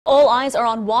All eyes are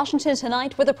on Washington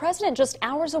tonight, with the president just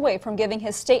hours away from giving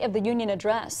his State of the Union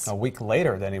address. A week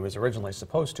later than he was originally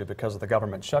supposed to because of the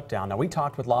government shutdown. Now, we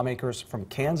talked with lawmakers from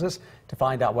Kansas to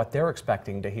find out what they're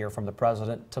expecting to hear from the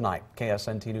president tonight.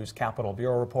 KSNT News Capitol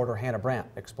Bureau reporter Hannah Brandt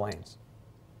explains.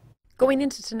 Going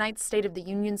into tonight's State of the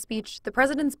Union speech, the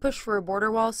president's push for a border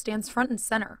wall stands front and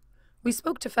center. We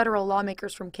spoke to federal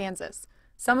lawmakers from Kansas,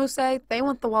 some who say they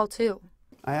want the wall too.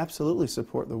 I absolutely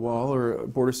support the wall or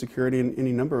border security in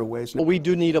any number of ways. Well, we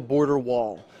do need a border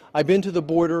wall. I've been to the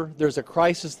border. There's a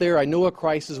crisis there. I know a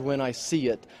crisis when I see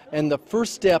it. And the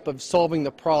first step of solving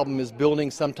the problem is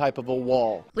building some type of a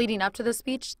wall. Leading up to the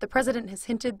speech, the president has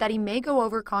hinted that he may go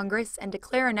over Congress and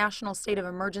declare a national state of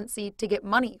emergency to get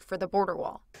money for the border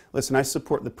wall. Listen, I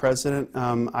support the president.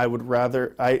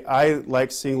 I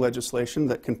like seeing legislation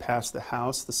that can pass the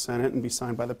House, the Senate, and be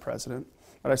signed by the president.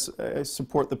 But I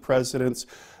support the president's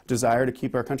desire to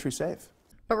keep our country safe.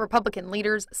 But Republican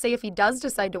leaders say if he does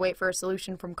decide to wait for a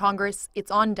solution from Congress,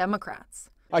 it's on Democrats.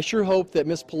 I sure hope that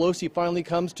Ms. Pelosi finally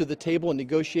comes to the table and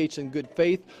negotiates in good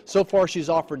faith. So far, she's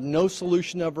offered no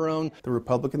solution of her own. The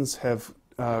Republicans have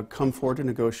come forward to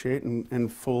negotiate in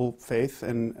full faith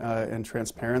and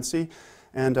transparency.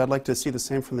 And I'd like to see the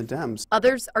same from the Dems.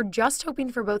 Others are just hoping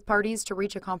for both parties to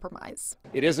reach a compromise.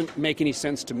 It doesn't make any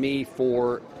sense to me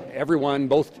for everyone,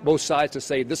 both sides, to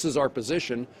say this is our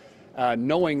position,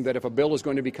 knowing that if a bill is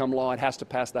going to become law, it has to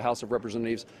pass the House of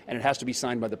Representatives and it has to be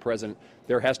signed by the president.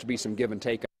 There has to be some give and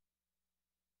take.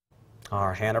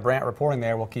 Our Hannah Brandt reporting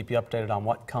there. We'll keep you updated on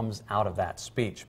what comes out of that speech.